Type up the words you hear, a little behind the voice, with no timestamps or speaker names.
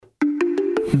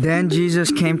Then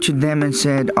Jesus came to them and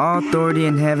said, "All authority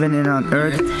in heaven and on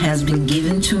earth has been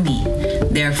given to me.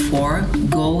 Therefore,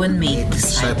 go and make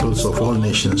disciples of all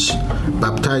nations,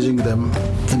 baptizing them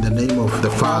in the name of the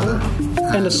Father,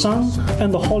 and the Son,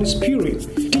 and the Holy Spirit,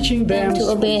 teaching them to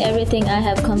obey everything I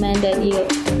have commanded you.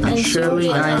 And surely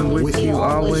I am with you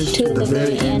always to the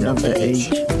very end of the age."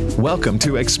 Welcome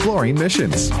to Exploring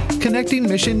Missions, connecting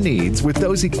mission needs with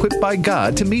those equipped by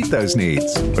God to meet those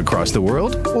needs, across the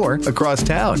world or across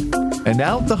town. And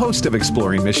now, the host of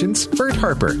Exploring Missions, Bert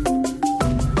Harper.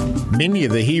 Many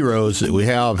of the heroes that we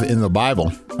have in the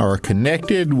Bible are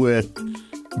connected with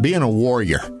being a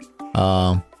warrior.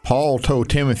 Paul told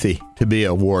Timothy to be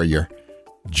a warrior.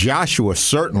 Joshua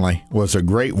certainly was a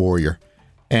great warrior.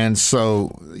 And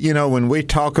so, when we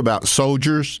talk about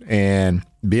soldiers and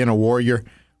being a warrior,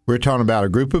 we're talking about a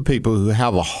group of people who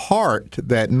have a heart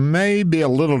that may be a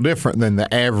little different than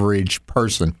the average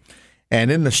person. And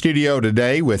in the studio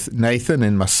today with Nathan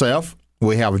and myself,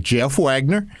 we have Jeff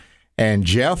Wagner. And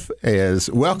Jeff is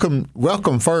welcome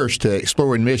first to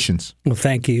Exploring Missions. Well,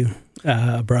 thank you,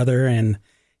 brother. And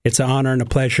it's an honor and a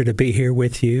pleasure to be here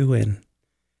with you. And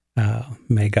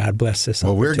may God bless this.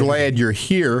 Well, we're glad you're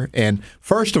here. And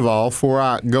first of all, before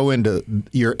I go into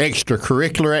your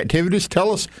extracurricular activities,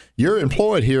 tell us, you're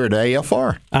employed here at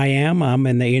AFR. I am. I'm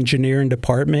in the engineering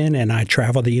department, and I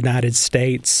travel the United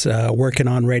States working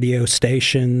on radio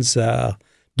stations,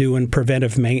 doing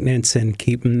preventive maintenance and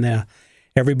keeping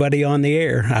everybody on the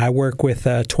air. I work with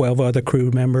 12 other crew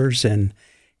members, and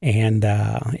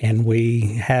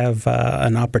we have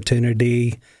an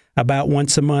opportunity about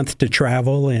once a month to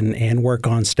travel and work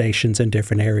on stations in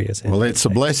different areas. Well, it's a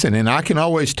blessing, and I can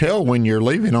always tell when you're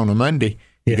leaving on a Monday.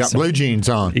 You got blue jeans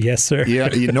on. Yes, sir. Yeah,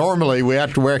 normally we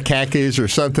have to wear khakis or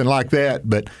something like that,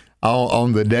 but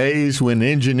on the days when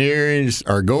engineers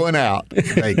are going out,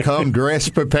 they come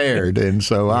dressed prepared, and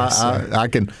so yes, I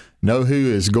can know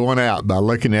who is going out by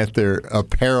looking at their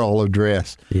apparel of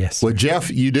dress. Yes. Well, Jeff,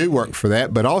 you do work for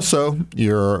that, but also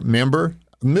you're a member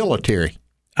military.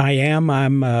 I am.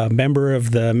 I'm a member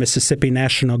of the Mississippi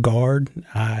National Guard.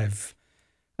 I've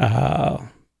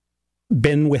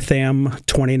been with them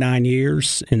 29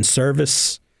 years in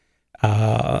service.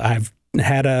 I've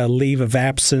had a leave of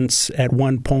absence at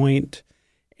one point,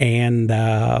 and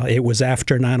it was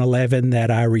after 9/11 that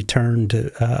I returned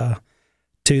to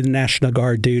the National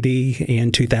Guard duty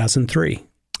in 2003.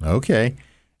 Okay.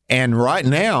 And right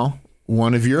now,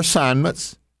 one of your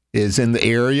assignments is in the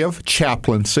area of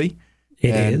chaplaincy.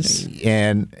 It is.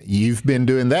 And you've been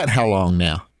doing that how long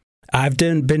now? I've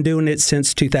been doing it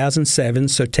since 2007,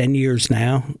 so 10 years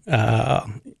now.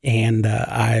 And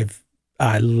I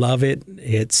love it.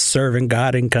 It's serving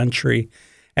God and country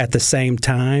at the same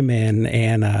time.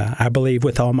 And I believe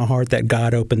with all my heart that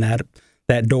God opened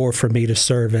that door for me to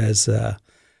serve as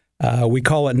we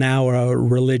call it now a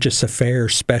religious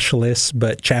affairs specialist,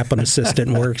 but chaplain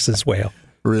assistant works as well.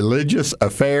 Religious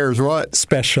affairs what?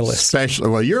 Specialist.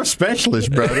 Well, you're a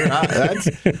specialist, brother.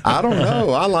 I don't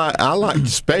know. I like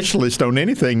specialist on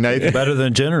anything, Nathan. Better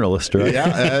than generalist, right? Yeah,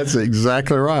 that's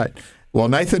exactly right. Well,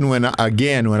 Nathan, when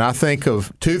I think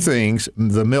of two things,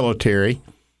 the military,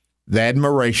 the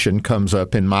admiration comes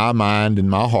up in my mind and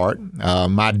my heart.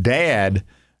 My dad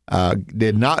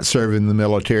did not serve in the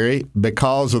military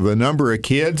because of the number of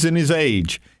kids and his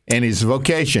age and his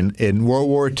vocation in World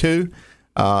War II.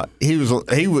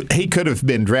 He could have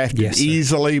been drafted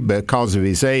easily because of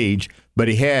his age, but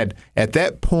he had, at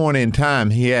that point in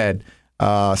time, he had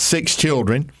 6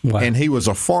 children, and he was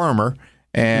a farmer,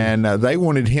 and they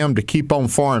wanted him to keep on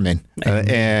farming,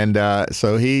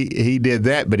 so he did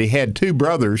that. But he had 2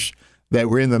 brothers that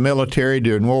were in the military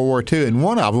during World War II, and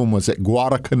one of them was at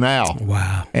Guadalcanal.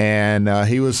 Wow! And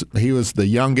he was the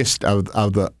youngest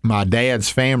of my dad's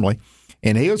family.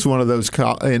 And he was one of those,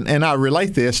 and I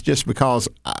relate this just because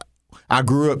I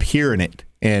grew up hearing it.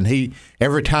 And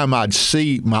every time I'd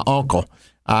see my uncle,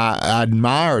 I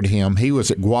admired him. He was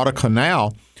at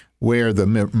Guadalcanal, where the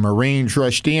Marines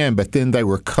rushed in, but then they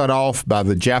were cut off by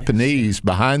the Japanese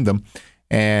behind them.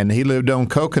 And he lived on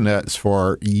coconuts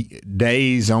for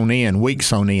days on end,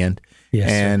 weeks on end. Yes,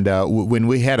 and when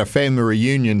we had a family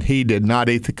reunion, he did not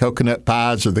eat the coconut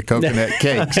pies or the coconut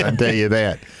cakes, I tell you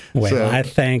that. Well, I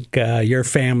thank your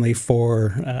family for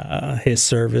his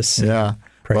service. Yeah.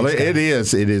 Well, it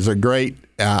is a great,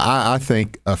 I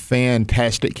think, a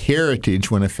fantastic heritage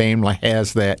when a family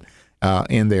has that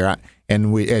in there.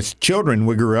 And we, as children,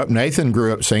 we grew up, Nathan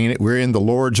grew up singing it, we're in the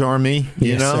Lord's army,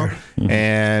 you know? Sir. Mm-hmm.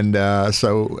 And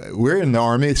so we're in the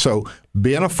army. So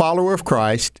being a follower of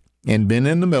Christ and being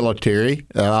in the military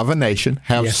of a nation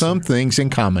have some things in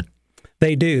common.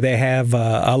 They do. They have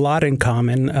a lot in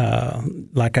common.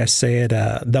 Like I said,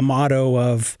 the motto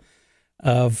of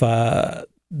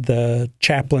the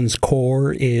chaplain's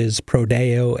corps is Pro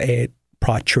Deo et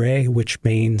Patre, which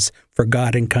means for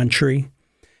God and country.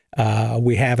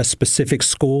 We have a specific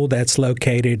school that's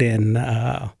located in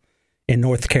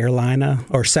North Carolina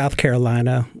or South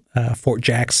Carolina, Fort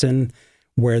Jackson,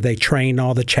 where they train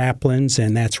all the chaplains,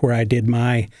 and that's where I did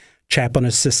my chaplain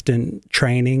assistant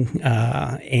training,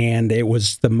 and it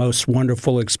was the most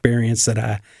wonderful experience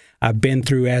that I've been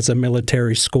through as a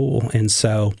military school. And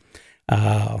so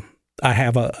I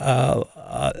have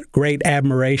a great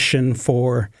admiration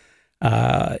for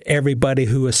everybody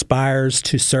who aspires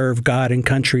to serve God and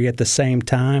country at the same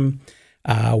time.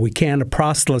 We can't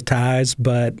proselytize,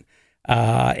 but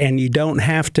and you don't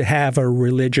have to have a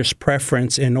religious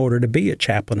preference in order to be a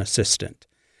chaplain assistant.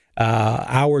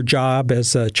 Our job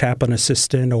as a chaplain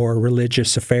assistant or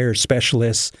religious affairs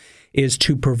specialist is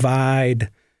to provide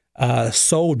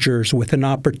soldiers with an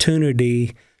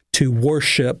opportunity to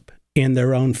worship in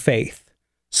their own faith.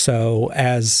 So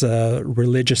as a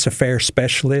religious affairs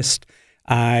specialist,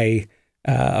 I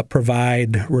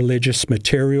provide religious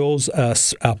materials,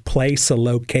 a place, a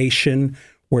location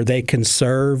where they can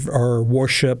serve or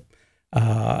worship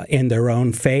in their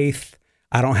own faith.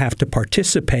 I don't have to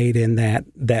participate in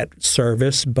that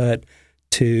service, but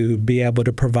to be able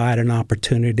to provide an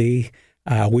opportunity.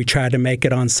 We try to make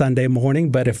it on Sunday morning,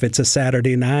 but if it's a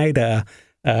Saturday night,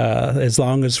 as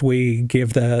long as we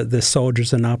give the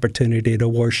soldiers an opportunity to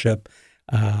worship,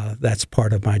 that's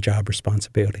part of my job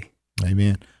responsibility.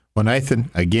 Amen. Well,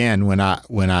 Nathan, again, when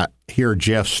I hear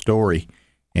Jeff's story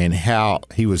and how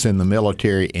he was in the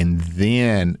military and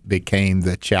then became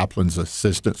the chaplain's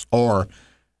assistant or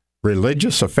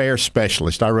religious affairs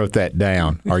specialist. I wrote that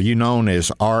down. Are you known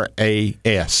as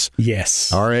RAS?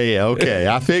 Yes. Okay.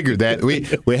 I figured that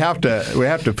we have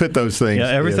to put those things.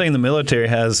 Yeah, everything in the military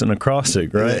has an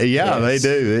acrostic, right? Yeah, yes. They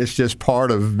do. It's just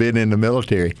part of being in the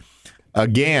military.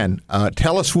 Again,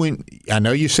 tell us when. I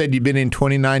know you said you've been in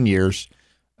 29 years.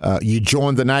 You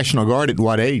joined the National Guard at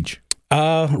what age?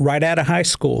 Right out of high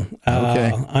school.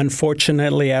 Okay.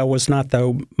 Unfortunately, I was not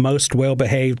the most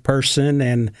well-behaved person,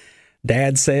 and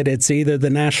Dad said it's either the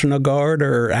National Guard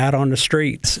or out on the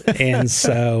streets. And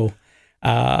so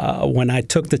when I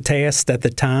took the test at the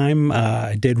time,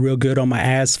 I did real good on my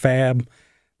ASVAB.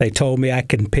 They told me I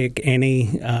can pick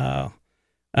any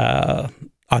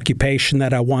occupation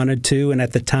that I wanted to. And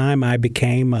at the time, I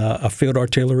became a field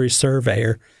artillery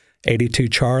surveyor, 82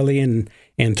 Charlie. And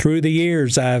through the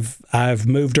years, I've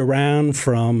moved around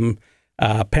from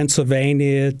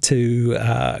Pennsylvania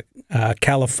to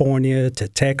California to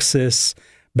Texas,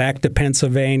 back to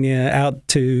Pennsylvania, out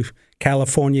to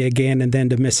California again, and then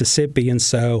to Mississippi. And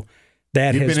so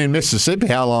that You've been in Mississippi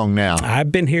how long now?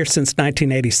 I've been here since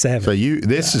 1987. So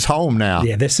this is home now.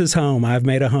 Yeah, this is home. I've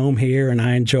made a home here, and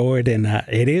I enjoy it, and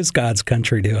it is God's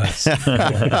country to us.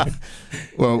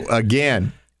 Well,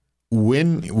 again,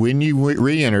 when you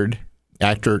re-entered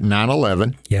after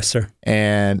 9/11, yes, sir.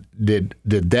 And did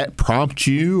that prompt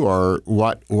you, or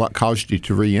what caused you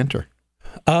to re-enter?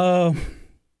 God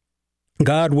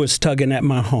was tugging at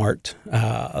my heart.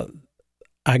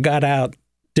 I got out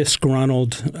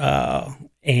disgruntled,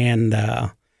 and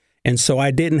so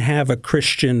I didn't have a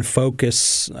Christian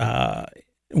focus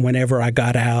whenever I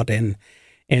got out, and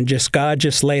God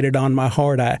just laid it on my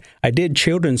heart. I did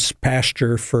children's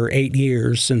pastor for 8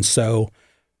 years, and so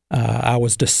I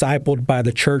was discipled by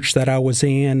the church that I was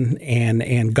in,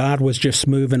 and God was just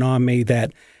moving on me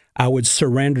that I would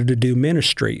surrender to do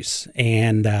ministries,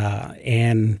 and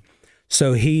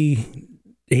so He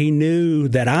knew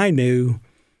that I knew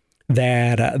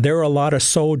that there are a lot of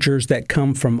soldiers that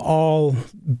come from all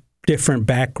different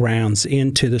backgrounds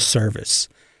into the service.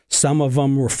 Some of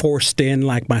them were forced in,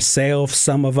 like myself.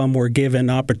 Some of them were given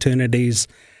opportunities.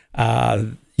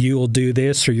 You'll do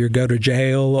this, or you'll go to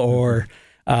jail, or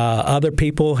other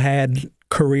people had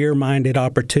career-minded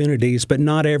opportunities, but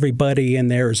not everybody in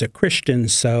there is a Christian.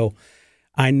 So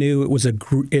I knew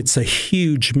it's a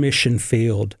huge mission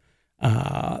field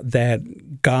that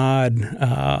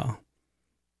God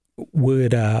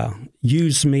would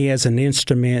use me as an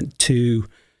instrument to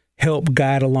help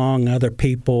guide along other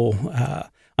people.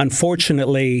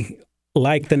 Unfortunately,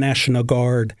 like the National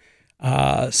Guard,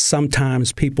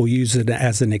 sometimes people use it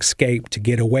as an escape to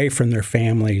get away from their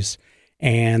families,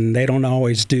 and they don't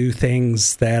always do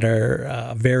things that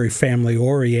are very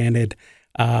family-oriented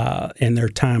in their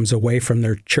times away from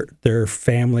their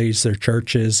families, their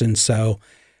churches. And so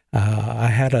I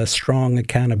had a strong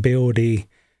accountability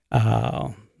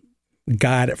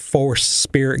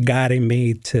spirit guiding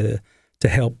me to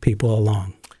help people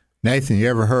along. Nathan, you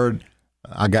ever heard,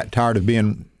 I got tired of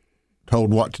being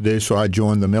told what to do, so I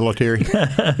joined the military?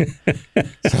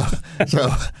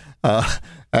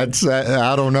 That's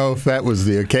I don't know if that was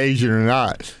the occasion or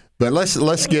not. But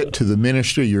let's get to the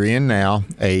ministry you're in now,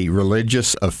 a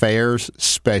religious affairs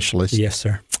specialist. Yes,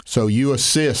 sir. So you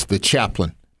assist the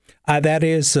chaplain. That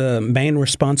is a main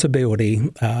responsibility.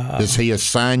 Does he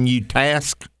assign you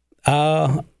tasks?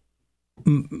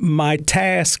 My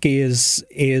task is,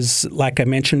 like I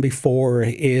mentioned before,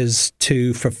 is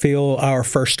to fulfill our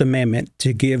First Amendment,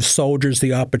 to give soldiers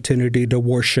the opportunity to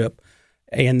worship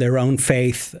in their own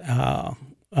faith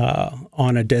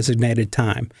on a designated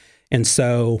time. And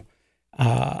so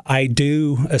I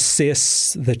do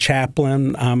assist the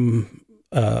chaplain. I'm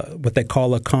what they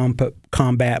call a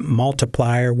combat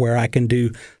multiplier, where I can do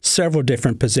several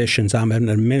different positions. I'm an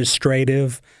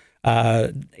administrative.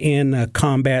 In a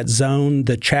combat zone,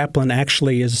 the chaplain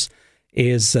actually is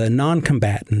a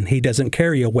non-combatant. He doesn't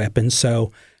carry a weapon,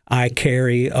 so I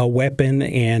carry a weapon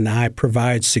and I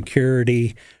provide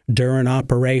security during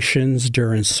operations,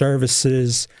 during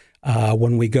services.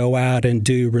 When we go out and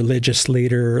do religious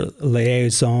leader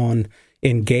liaison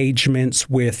engagements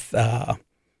with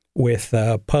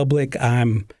public,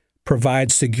 I'm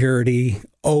provide security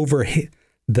over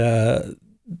the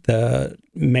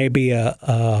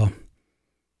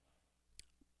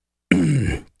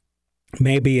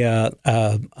maybe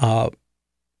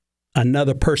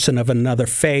another person of another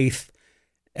faith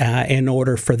in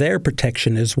order for their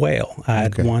protection as well.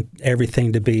 I'd want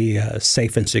everything to be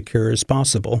safe and secure as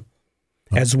possible,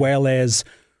 as well as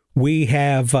we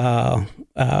have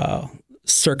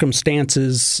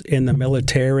circumstances in the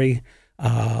military,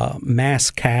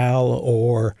 MASCAL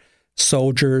or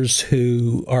soldiers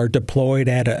who are deployed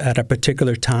at a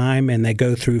particular time and they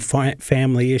go through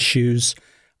family issues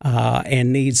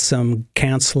and need some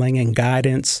counseling and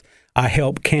guidance. I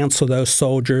help counsel those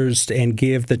soldiers and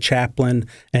give the chaplain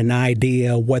an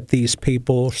idea what these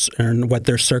people and what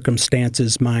their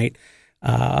circumstances might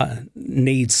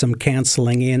need some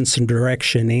counseling in, some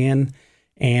direction in,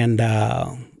 and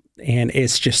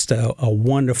it's just a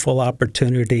wonderful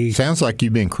opportunity. Sounds like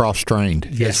you've been cross-trained.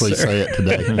 Yes, as we say it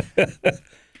today.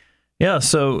 Yeah,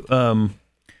 so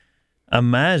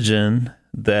imagine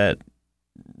that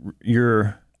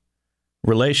your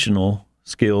relational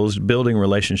skills, building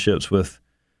relationships with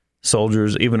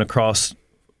soldiers, even across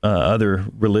other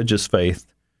religious faith,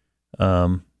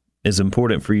 is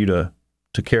important for you to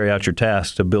carry out your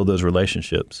task, to build those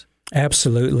relationships.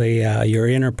 Absolutely. Your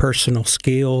interpersonal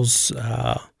skills,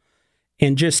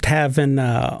 and just having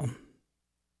the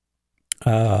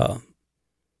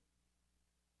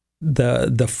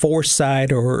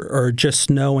foresight or just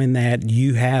knowing that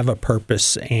you have a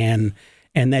purpose and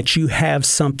that you have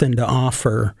something to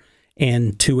offer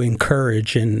and to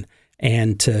encourage and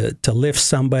to lift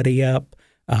somebody up.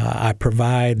 I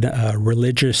provide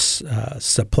religious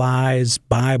supplies,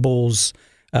 Bibles,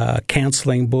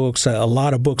 counseling books. A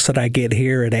lot of books that I get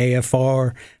here at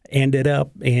AFR ended up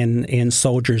in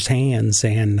soldiers' hands,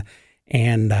 and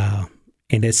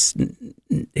it's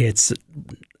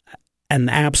an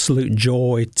absolute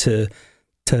joy to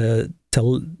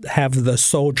have the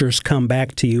soldiers come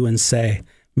back to you and say,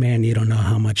 "Man, you don't know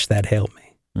how much that helped me."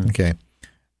 Okay.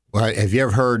 Well, have you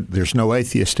ever heard there's no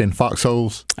atheist in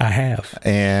foxholes? I have.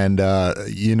 And,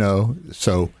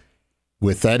 so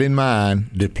with that in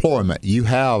mind, deployment, you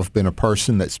have been a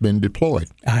person that's been deployed.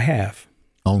 I have.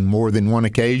 On more than one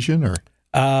occasion, or?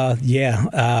 Yeah.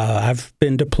 I've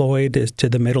been deployed to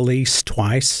the Middle East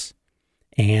twice,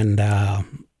 and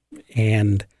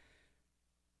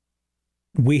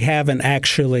we haven't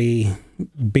actually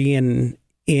been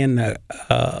in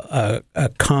a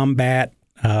combat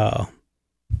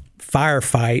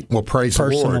firefight. Well, praise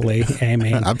personally. the Lord.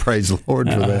 Amen. I praise the Lord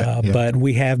for that. Yeah. But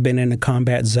we have been in a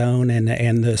combat zone,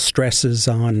 and the stresses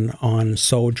on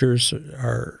soldiers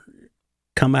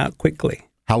come out quickly.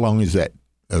 How long is that?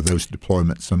 Those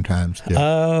deployments sometimes?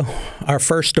 Yeah. Our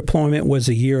first deployment was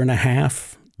a year and a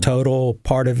half total.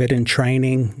 Part of it in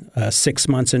training, 6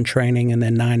 months in training, and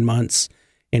then 9 months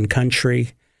in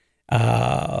country.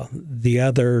 The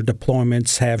other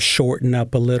deployments have shortened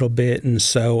up a little bit, and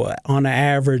so on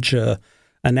average, a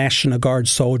National Guard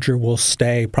soldier will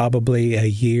stay probably a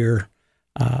year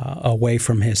away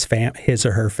from his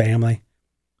or her family.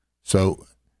 So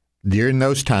during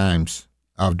those times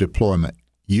of deployment,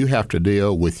 you have to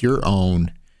deal with your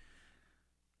own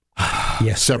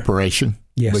separation,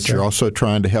 yes, but sir. You're also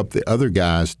trying to help the other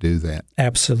guys do that.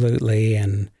 Absolutely,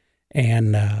 and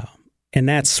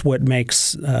that's what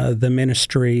makes the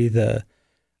ministry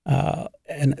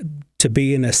and to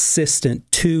be an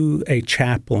assistant to a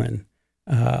chaplain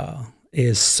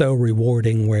so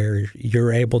rewarding, where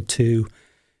you're able to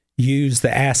use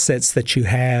the assets that you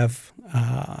have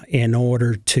in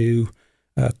order to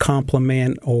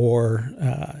complement or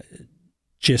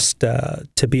just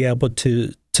to be able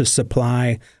to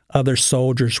supply other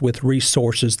soldiers with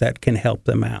resources that can help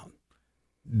them out.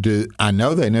 I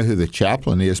know they know who the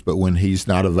chaplain is, but when he's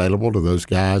not available, do those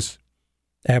guys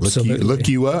absolutely look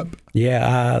you up?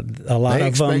 Yeah, a lot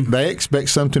of them. They expect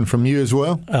something from you as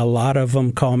well. A lot of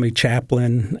them call me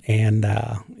chaplain, and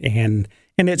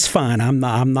it's fine. I'm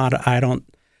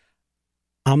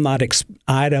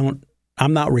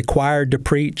not required to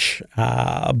preach,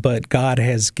 but God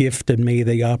has gifted me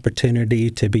the opportunity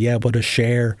to be able to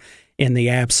share in the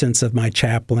absence of my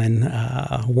chaplain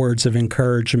words of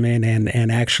encouragement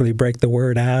and actually break the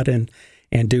word out and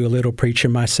do a little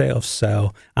preaching myself.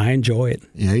 So I enjoy it.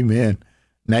 Amen.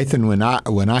 Nathan, when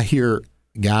I hear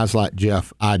guys like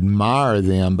Jeff, I admire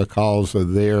them because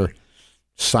of their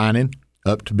signing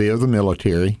up to be of the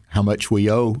military, how much we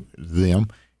owe them.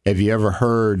 Have you ever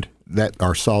heard that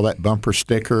or saw that bumper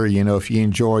sticker? You know, if you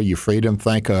enjoy your freedom,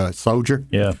 thank a soldier.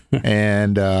 Yeah.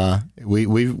 And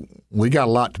we got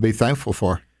a lot to be thankful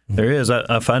for. There is.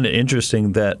 I find it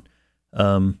interesting that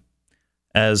the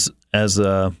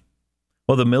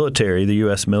military, the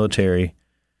U.S. military,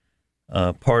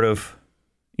 part of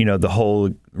the whole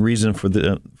reason for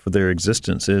their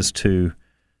existence is to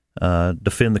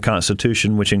defend the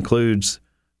Constitution, which includes,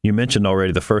 you mentioned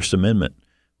already, the First Amendment,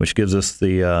 which gives us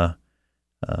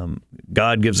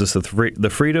God gives us the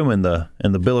freedom, and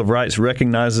the Bill of Rights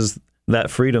recognizes that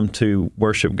freedom to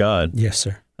worship God. Yes,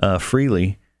 sir.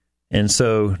 Freely. And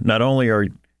so not only are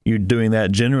you doing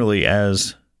that generally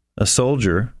as a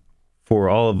soldier for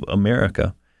all of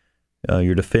America,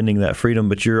 you're defending that freedom,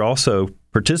 but you're also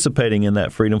participating in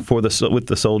that freedom with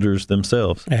the soldiers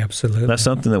themselves. Absolutely. That's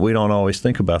something that we don't always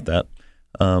think about that.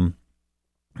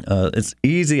 It's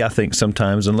easy, I think,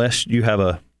 sometimes, unless you have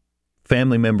a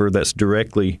family member that's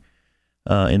directly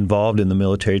involved in the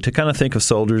military, to kind of think of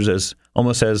soldiers as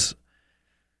almost as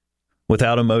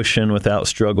without emotion, without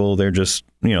struggle. They're just,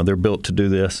 they're built to do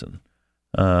this, and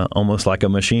almost like a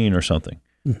machine or something.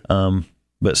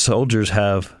 But soldiers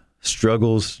have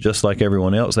struggles just like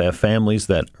everyone else. They have families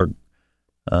that are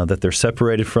that they're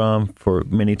separated from for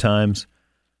many times.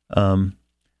 Can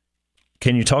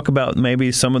you talk about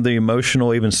maybe some of the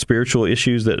emotional, even spiritual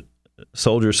issues that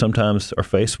soldiers sometimes are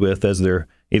faced with as they're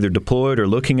either deployed or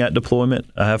looking at deployment?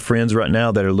 I have friends right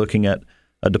now that are looking at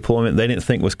a deployment they didn't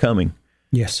think was coming.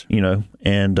 Yes.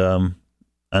 And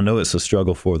I know it's a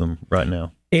struggle for them right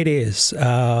now. It is.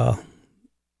 A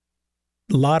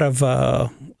lot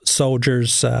of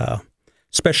soldiers,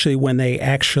 especially when they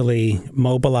actually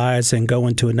mobilize and go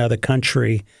into another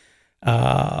country,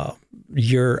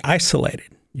 you're isolated.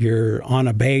 You're on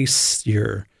a base.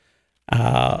 You're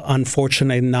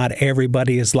unfortunately, not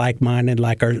everybody is like-minded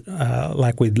like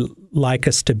we'd like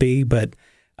us to be, but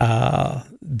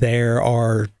there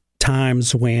are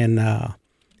times when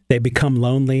they become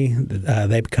lonely,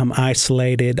 they become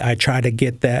isolated. I try to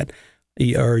get that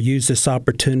or use this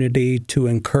opportunity to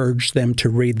encourage them to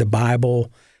read the Bible.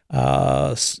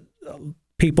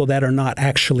 People that are not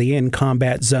actually in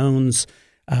combat zones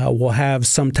will have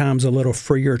sometimes a little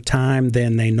freer time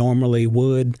than they normally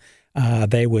would.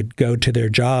 They would go to their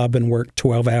job and work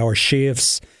 12-hour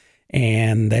shifts,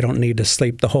 and they don't need to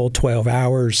sleep the whole 12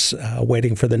 hours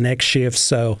waiting for the next shift.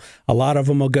 So a lot of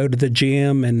them will go to the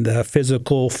gym, and the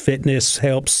physical fitness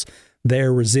helps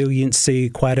their resiliency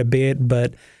quite a bit.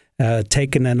 But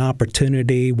taking an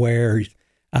opportunity where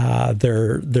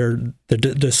the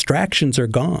distractions are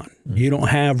gone. You don't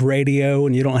have radio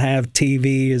and you don't have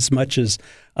TV as much as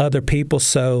other people.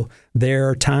 So there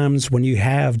are times when you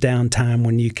have downtime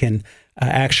when you can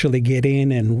actually get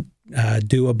in and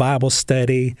do a Bible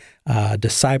study,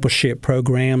 discipleship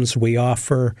programs we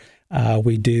offer.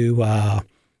 We do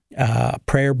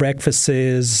prayer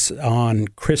breakfasts on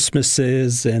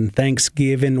Christmases and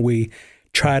Thanksgiving. We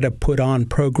try to put on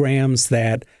programs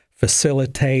that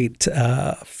facilitate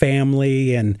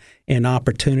family and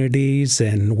opportunities,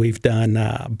 and we've done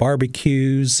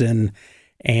barbecues and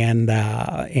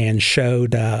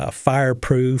showed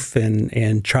fireproof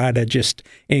and try to just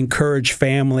encourage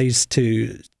families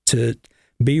to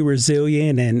be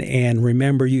resilient and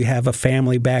remember you have a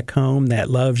family back home that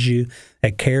loves you,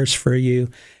 that cares for you.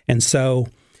 And so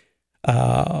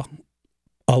a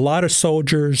lot of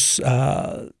soldiers,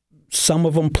 some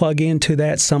of them plug into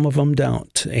that, some of them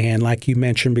don't. And like you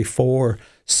mentioned before,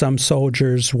 some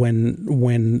soldiers,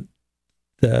 when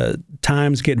the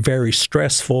times get very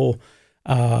stressful,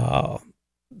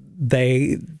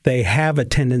 they have a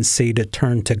tendency to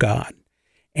turn to God.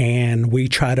 And we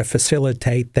try to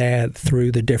facilitate that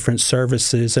through the different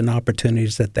services and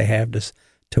opportunities that they have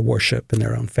to worship in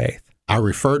their own faith. I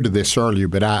referred to this earlier,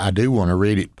 but I do want to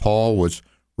read it. Paul was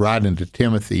writing to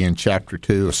Timothy in chapter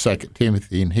 2 of 2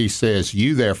 Timothy, and he says,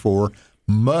 "You therefore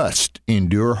must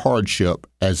endure hardship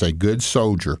as a good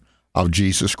soldier of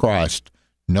Jesus Christ.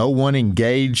 No one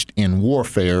engaged in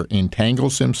warfare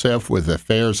entangles himself with the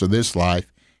affairs of this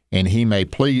life, and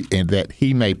that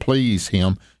he may please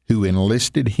him who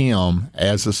enlisted him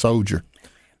as a soldier."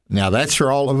 Now, that's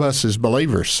for all of us as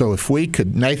believers. So if we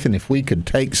could, Nathan,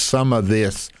 take some of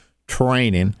this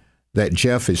training that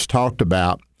Jeff has talked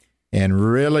about and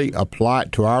really apply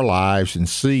it to our lives and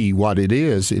see what it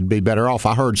is, it'd be better off.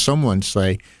 I heard someone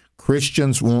say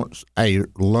Christians want a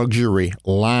luxury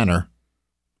liner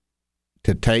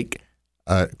to take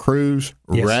a cruise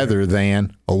rather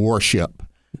than a warship.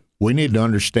 We need to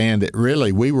understand that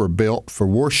really we were built for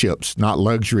warships, not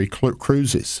luxury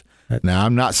cruises. Now,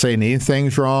 I'm not saying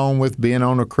anything's wrong with being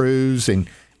on a cruise and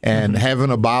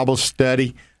having a Bible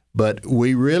study, but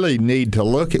we really need to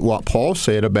look at what Paul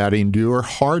said about endure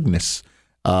hardness.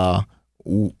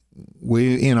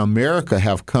 We in America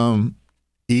have come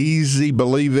easy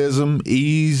believism,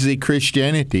 easy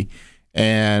Christianity,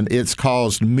 and it's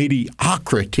caused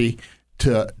mediocrity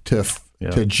to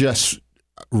just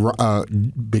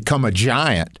become a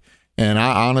giant. And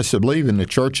I honestly believe in the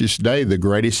churches today, the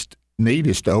greatest need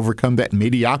is to overcome that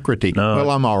mediocrity. No.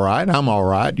 Well, I'm all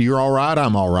right. You're all right.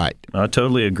 I'm all right. I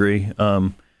totally agree.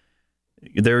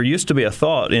 There used to be a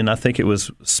thought, and I think it was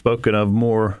spoken of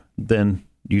more than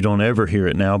you don't ever hear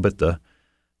it now, but the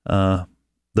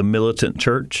militant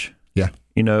church. Yeah.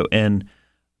 And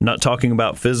not talking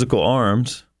about physical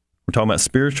arms, we're talking about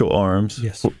spiritual arms.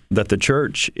 Yes. That the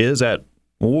church is at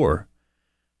war.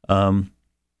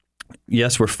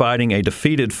 Yes, we're fighting a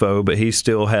defeated foe, but he's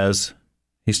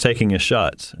taking his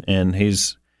shots, and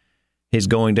he's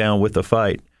going down with the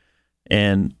fight.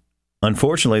 And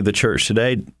unfortunately, the church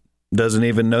today doesn't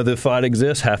even know the fight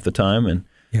exists half the time. And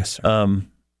yes, sir.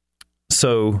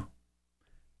 So,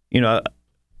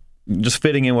 just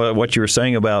fitting in what you were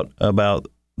saying about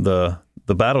the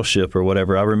battleship or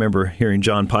whatever, I remember hearing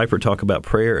John Piper talk about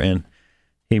prayer, and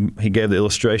he gave the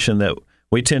illustration that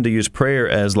we tend to use prayer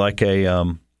as like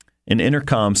an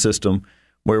intercom system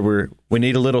where we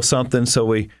need a little something, so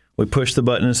we push the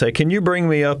button and say, "Can you bring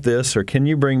me up this?" or "Can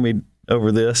you bring me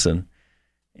over this?" And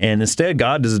instead,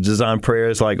 God does design prayer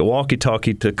as like a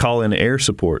walkie-talkie to call in air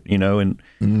support, and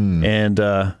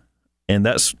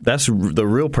that's the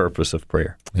real purpose of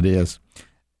prayer. It is.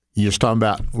 You're just talking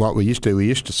about what we used to. We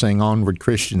used to sing "Onward,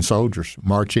 Christian Soldiers,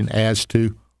 Marching as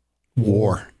to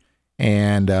War."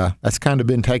 And that's kind of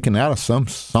been taken out of some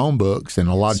songbooks, and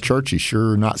a lot of churches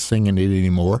sure are not singing it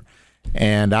anymore.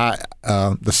 And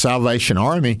the Salvation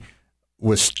Army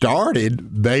was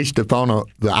started based upon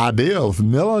the idea of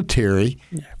military.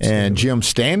 Absolutely. And Jim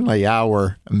Stanley,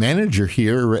 our manager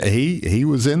here, he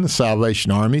was in the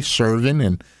Salvation Army serving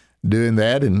and doing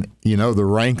that, and the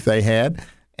rank they had.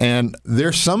 And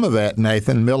there's some of that,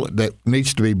 Nathan, that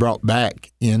needs to be brought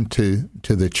back into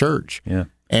the church. Yeah.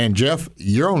 And Jeff,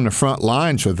 you're on the front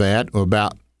lines with that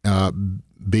about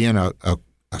being a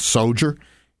soldier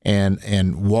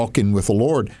and walking with the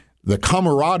Lord. The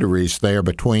camaraderie is there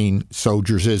between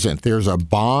soldiers, isn't there? There's a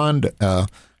bond, a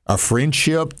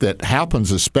friendship that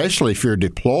happens, especially if you're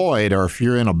deployed or if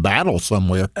you're in a battle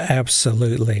somewhere.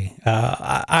 Absolutely.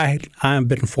 I've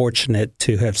been fortunate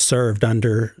to have served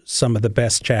under some of the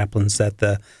best chaplains that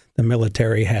the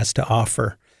military has to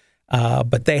offer.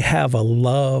 But they have a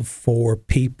love for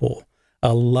people,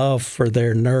 a love for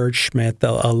their nourishment,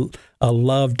 a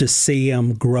love to see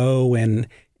them grow in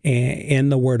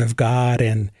the Word of God,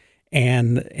 and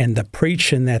the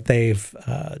preaching that they've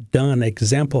done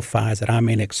exemplifies it. I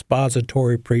mean,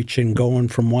 expository preaching, going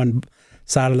from one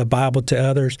side of the Bible to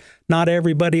others. Not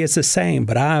everybody is the same,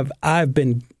 but I've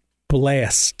been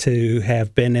blessed to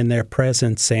have been in their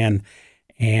presence, and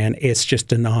it's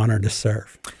just an honor to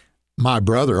serve. My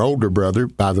older brother,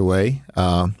 by the way,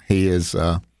 he was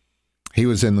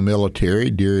in the military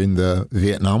during the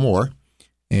Vietnam War,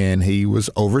 and he was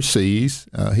overseas.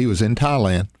 He was in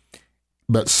Thailand.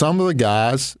 But some of the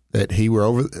guys that he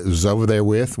was over there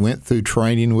with, went through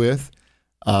training with,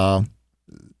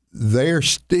 they're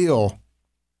still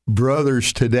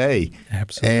brothers today.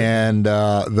 Absolutely. And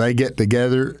they get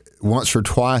together once or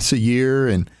twice a year,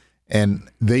 and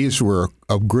these were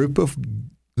a group of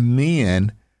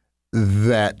men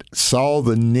that saw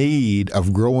the need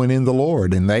of growing in the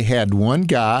Lord. And they had one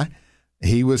guy,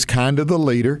 he was kind of the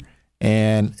leader,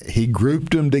 and he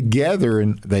grouped them together,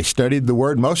 and they studied the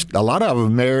Word. A lot of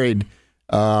them married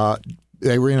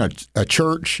they were in a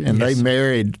church, and Yes. they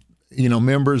married,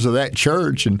 members of that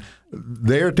church, and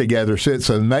they're together. So it's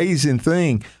an amazing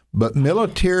thing. But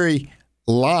military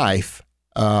life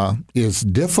is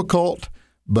difficult,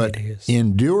 but It is.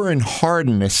 enduring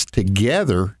hardness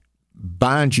together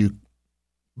binds you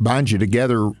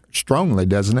together strongly,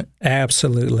 doesn't it?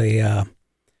 Absolutely.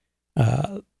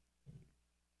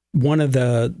 One of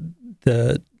the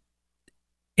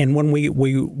and when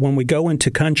we go into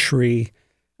country,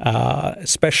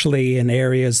 especially in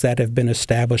areas that have been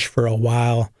established for a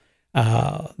while,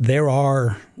 there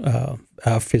are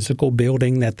a physical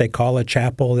building that they call a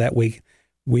chapel that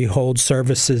we hold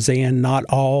services in. Not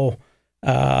all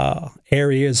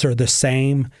areas are the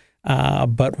same,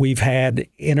 but we've had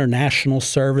international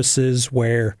services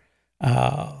where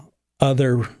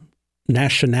other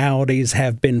nationalities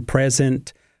have been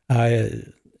present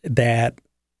that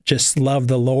just love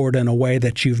the Lord in a way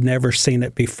that you've never seen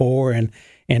it before, and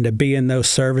to be in those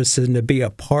services and to be a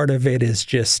part of it is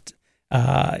just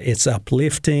it's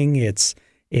uplifting. It's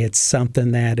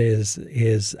something that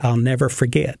is I'll never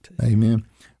forget. Amen.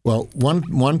 Well,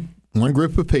 one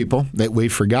group of people that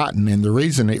we've forgotten, and the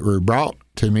reason it were brought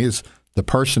to me is the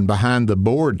person behind the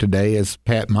board today is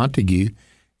Pat Montague,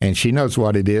 and she knows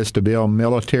what it is to be a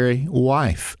military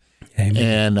wife.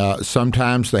 Amen. And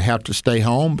sometimes they have to stay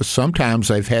home, but sometimes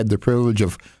they've had the privilege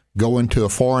of going to a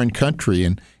foreign country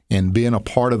and being a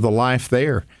part of the life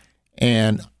there.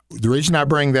 And the reason I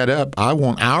bring that up, I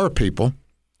want our people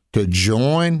to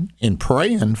join in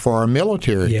praying for our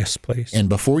military. Yes, please. And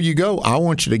before you go, I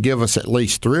want you to give us at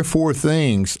least 3 or 4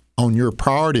 things on your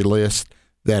priority list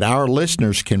that our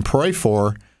listeners can pray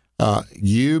for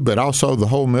you, but also the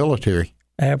whole military.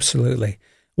 Absolutely.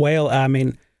 Well, I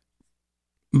mean,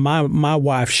 my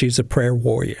wife, she's a prayer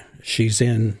warrior. She's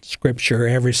in Scripture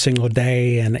every single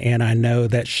day, and I know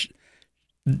that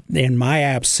in my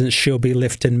absence, she'll be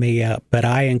lifting me up. But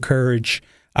I encourage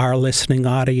our listening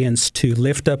audience to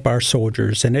lift up our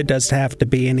soldiers, and it doesn't have to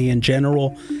be any in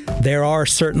general. There are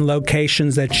certain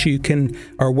locations that you can,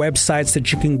 or websites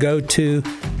that you can go to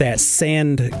that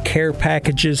send care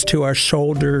packages to our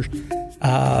soldiers.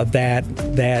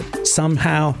 That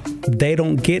somehow they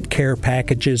don't get care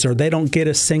packages or they don't get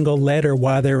a single letter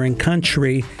while they're in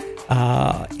country,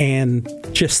 and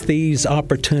just these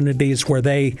opportunities where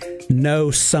they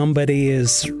know somebody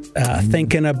is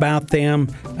thinking about them,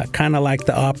 kind of like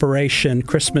the Operation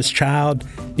Christmas Child.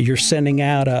 You're sending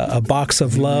out a box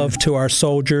of love to our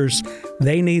soldiers.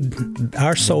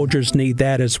 Our soldiers need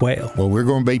that as well. Well, we're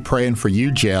going to be praying for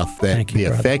you, Jeff, that the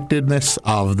effectiveness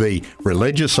of the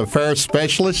religious affairs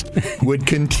specialist would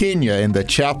continue and the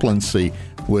chaplaincy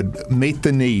would meet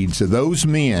the needs of those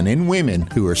men and women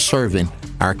who are serving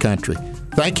our country.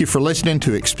 Thank you for listening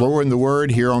to Exploring the Word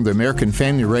here on the American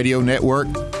Family Radio Network.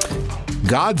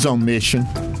 God's on mission.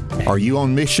 Are you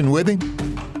on mission with Him?